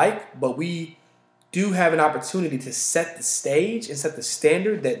like, but we do have an opportunity to set the stage and set the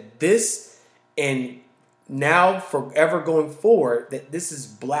standard that this and now forever going forward, that this is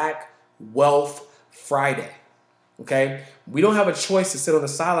Black Wealth Friday. Okay, we don't have a choice to sit on the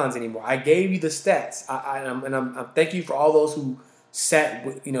sidelines anymore. I gave you the stats, I'm thank you for all those who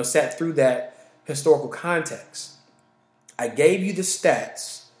sat through that historical context. I gave you the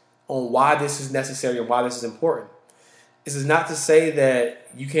stats on why this is necessary and why this is important. This is not to say that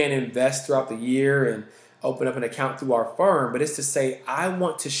you can't invest throughout the year and open up an account through our firm, but it's to say I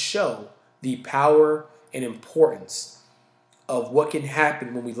want to show the power and importance of what can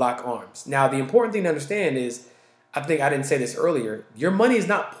happen when we lock arms. Now, the important thing to understand is, I think I didn't say this earlier, your money is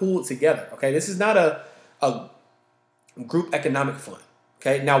not pooled together, okay? This is not a group economic fund,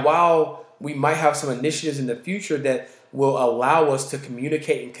 okay? Now, while we might have some initiatives in the future that will allow us to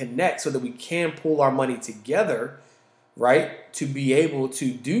communicate and connect so that we can pool our money together, right, to be able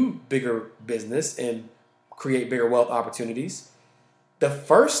to do bigger business and create bigger wealth opportunities, the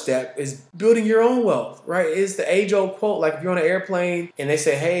first step is building your own wealth, right? It's the age-old quote, like if you're on an airplane and they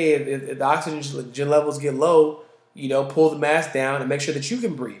say, hey, if the oxygen levels get low, pull the mask down and make sure that you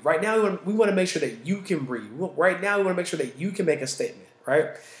can breathe. Right now, we want to make sure that you can breathe. Right now, we want to make sure that you can make a statement,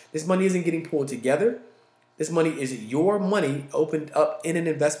 right? This money isn't getting pulled together. This money is your money opened up in an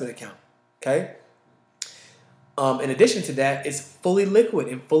investment account, okay? In addition to that, it's fully liquid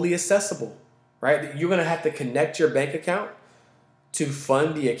and fully accessible, right? You're going to have to connect your bank account to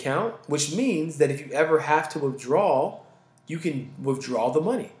fund the account, which means that if you ever have to withdraw, you can withdraw the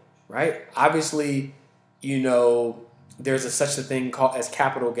money, right? Obviously, there's such a thing called as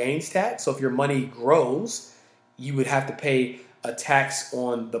capital gains tax. So if your money grows, you would have to pay a tax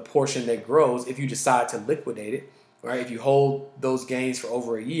on the portion that grows if you decide to liquidate it, right? If you hold those gains for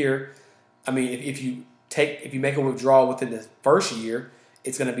over a year, if you make a withdrawal within the first year,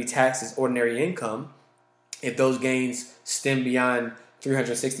 it's going to be taxed as ordinary income. If those gains stem beyond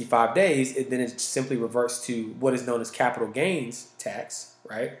 365 days, then it simply reverts to what is known as capital gains tax,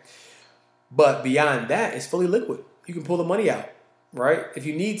 right? But beyond that, it's fully liquid. You can pull the money out, right? If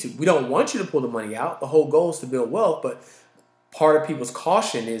you need to. We don't want you to pull the money out. The whole goal is to build wealth, but part of people's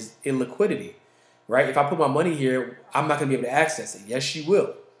caution is illiquidity, right? If I put my money here, I'm not going to be able to access it. Yes, you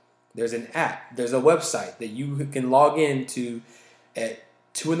will. There's an app. There's a website that you can log into at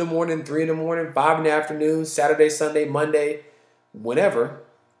 2 in the morning, 3 in the morning, 5 in the afternoon, Saturday, Sunday, Monday, whenever.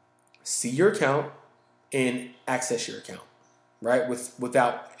 See your account and access your account, right?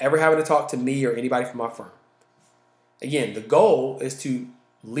 Without ever having to talk to me or anybody from my firm. Again, the goal is to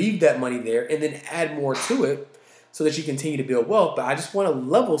leave that money there and then add more to it so that you continue to build wealth. But I just want to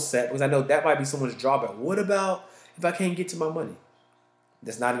level set because I know that might be someone's drawback. What about if I can't get to my money?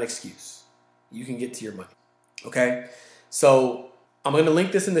 That's not an excuse. You can get to your money. Okay? So I'm going to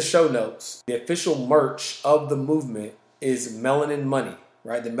link this in the show notes. The official merch of the movement is Melanin Money,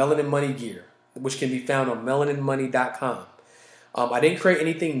 right? The Melanin Money gear, which can be found on melaninmoney.com. I didn't create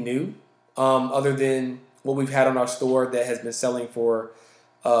anything new other than what we've had on our store that has been selling for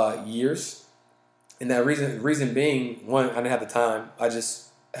years. And that reason being, one, I didn't have the time. I just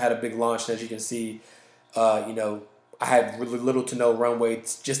had a big launch. And as you can see, I had really little to no runway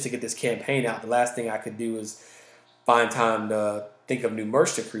just to get this campaign out. The last thing I could do is find time to think of new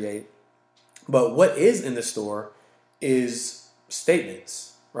merch to create. But what is in the store is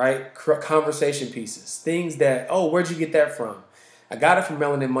statements, right? Conversation pieces, things that, where'd you get that from? I got it from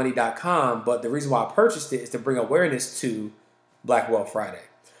melaninmoney.com, but the reason why I purchased it is to bring awareness to Black Wealth Friday.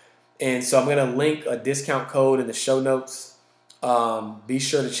 And so I'm going to link a discount code in the show notes. Be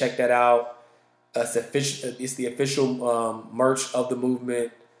sure to check that out. It's the official merch of the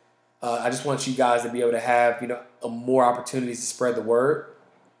movement. I just want you guys to be able to have more opportunities to spread the word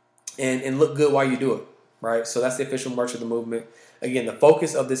and look good while you do it, right? So that's the official merch of the movement. Again, the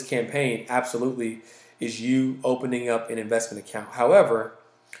focus of this campaign absolutely is you opening up an investment account. However,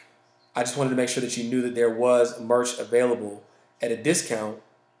 I just wanted to make sure that you knew that there was merch available at a discount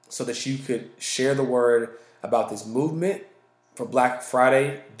so that you could share the word about this movement for Black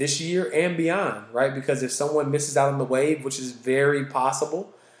Friday this year and beyond, right? Because if someone misses out on the wave, which is very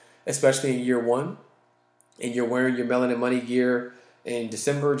possible, especially in year one, and you're wearing your Melanin Money gear in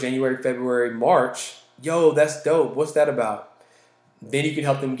December, January, February, March, yo, that's dope. What's that about? Then you can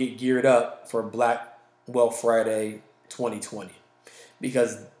help them get geared up for Black Wealth Friday 2020.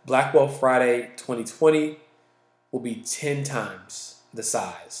 Because Black Wealth Friday 2020 will be 10 times the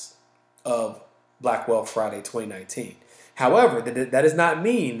size of Black Wealth Friday 2019. However, that does not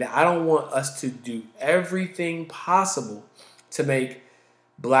mean that I don't want us to do everything possible to make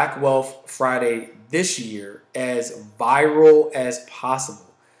Black Wealth Friday this year as viral as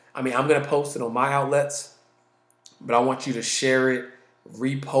possible. I mean, I'm going to post it on my outlets, but I want you to share it,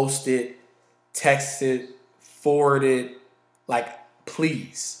 repost it, text it, forward it, like,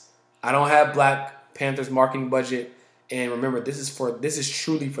 please. I don't have Black Panthers marketing budget. And remember, this is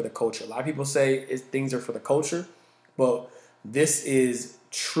truly for the culture. A lot of people say things are for the culture, but this is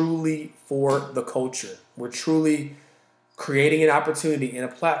truly for the culture. We're truly creating an opportunity and a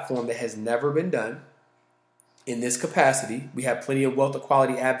platform that has never been done in this capacity. We have plenty of wealth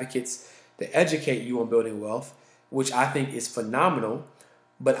equality advocates that educate you on building wealth, which I think is phenomenal.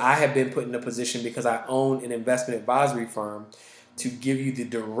 But I have been put in a position, because I own an investment advisory firm, to give you the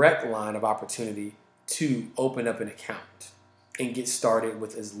direct line of opportunity to open up an account and get started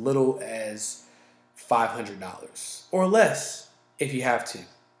with as little as $500 or less if you have to,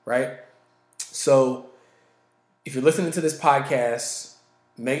 right? So if you're listening to this podcast,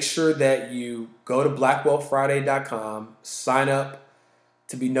 make sure that you go to blackwealthfriday.com, sign up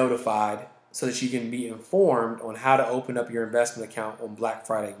to be notified so that you can be informed on how to open up your investment account on Black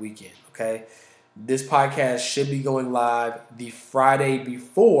Friday weekend, okay? This podcast should be going live the Friday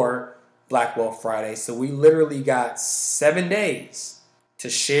before Black Wealth Friday. So we literally got 7 days to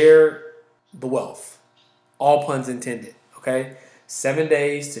share the wealth. All puns intended, okay? 7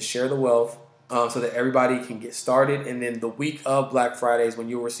 days to share the wealth so that everybody can get started. And then the week of Black Friday is when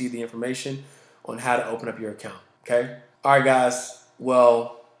you'll receive the information on how to open up your account, okay? All right, guys.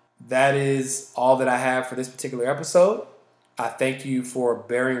 Well, that is all that I have for this particular episode. I thank you for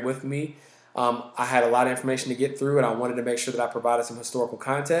bearing with me. I had a lot of information to get through, and I wanted to make sure that I provided some historical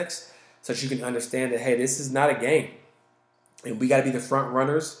context so that you can understand that, hey, this is not a game. And we got to be the front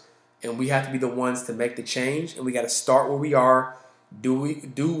runners, and we have to be the ones to make the change, and we got to start where we are, do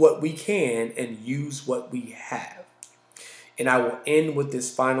what we can, and use what we have. And I will end with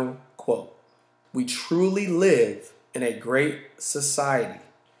this final quote. We truly live in a great society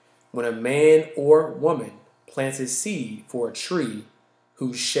when a man or woman plants a seed for a tree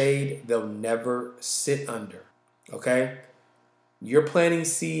whose shade they'll never sit under, okay? You're planting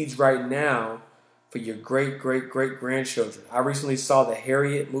seeds right now for your great-great-great-grandchildren. I recently saw the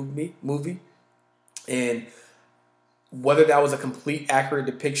Harriet movie, and whether that was a complete accurate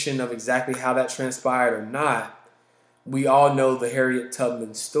depiction of exactly how that transpired or not, we all know the Harriet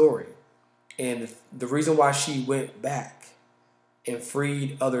Tubman story. And the reason why she went back and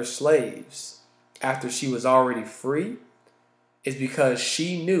freed other slaves after she was already free is because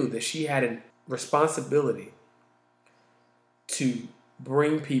she knew that she had a responsibility to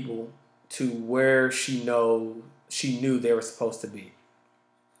bring people to where she knew they were supposed to be.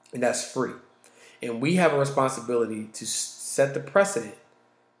 And that's free. And we have a responsibility to set the precedent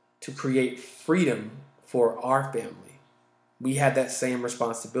to create freedom for our family. We have that same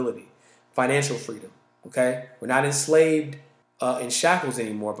responsibility. Financial freedom, okay? We're not enslaved in shackles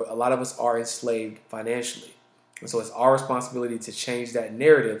anymore, but a lot of us are enslaved financially. And so it's our responsibility to change that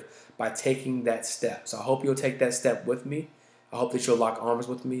narrative by taking that step. So I hope you'll take that step with me. I hope that you'll lock arms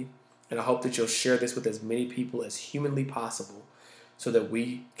with me. And I hope that you'll share this with as many people as humanly possible so that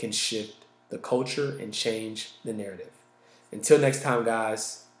we can shift the culture and change the narrative. Until next time,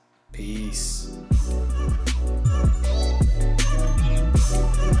 guys, peace.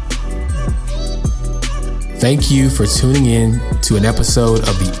 Thank you for tuning in to an episode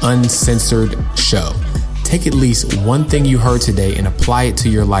of the Uncensored Show. Take at least one thing you heard today and apply it to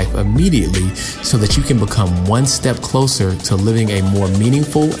your life immediately so that you can become one step closer to living a more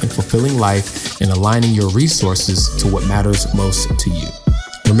meaningful and fulfilling life and aligning your resources to what matters most to you.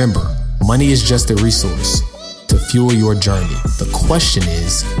 Remember, money is just a resource to fuel your journey. The question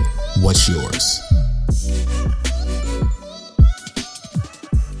is, what's yours?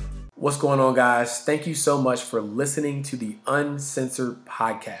 What's going on, guys? Thank you so much for listening to the Uncensored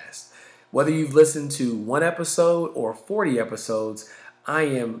Podcast. Whether you've listened to one episode or 40 episodes, I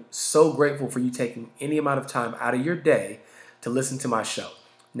am so grateful for you taking any amount of time out of your day to listen to my show.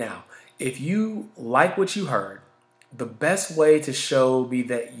 Now, if you like what you heard the best way to show me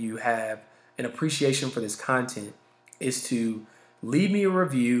that you have an appreciation for this content is to leave me a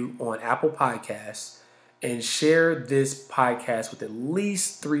review on Apple Podcasts and share this podcast with at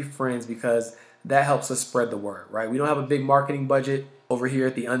least 3 friends, because that helps us spread the word, right? We don't have a big marketing budget over here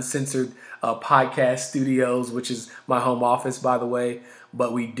at the Uncensored Podcast Studios, which is my home office, by the way,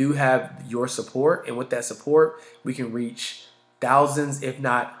 but we do have your support, and with that support, we can reach thousands, if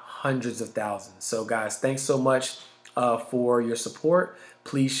not hundreds of thousands. So guys, thanks so much for your support.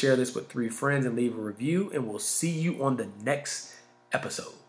 Please share this with 3 friends and leave a review, and we'll see you on the next episode.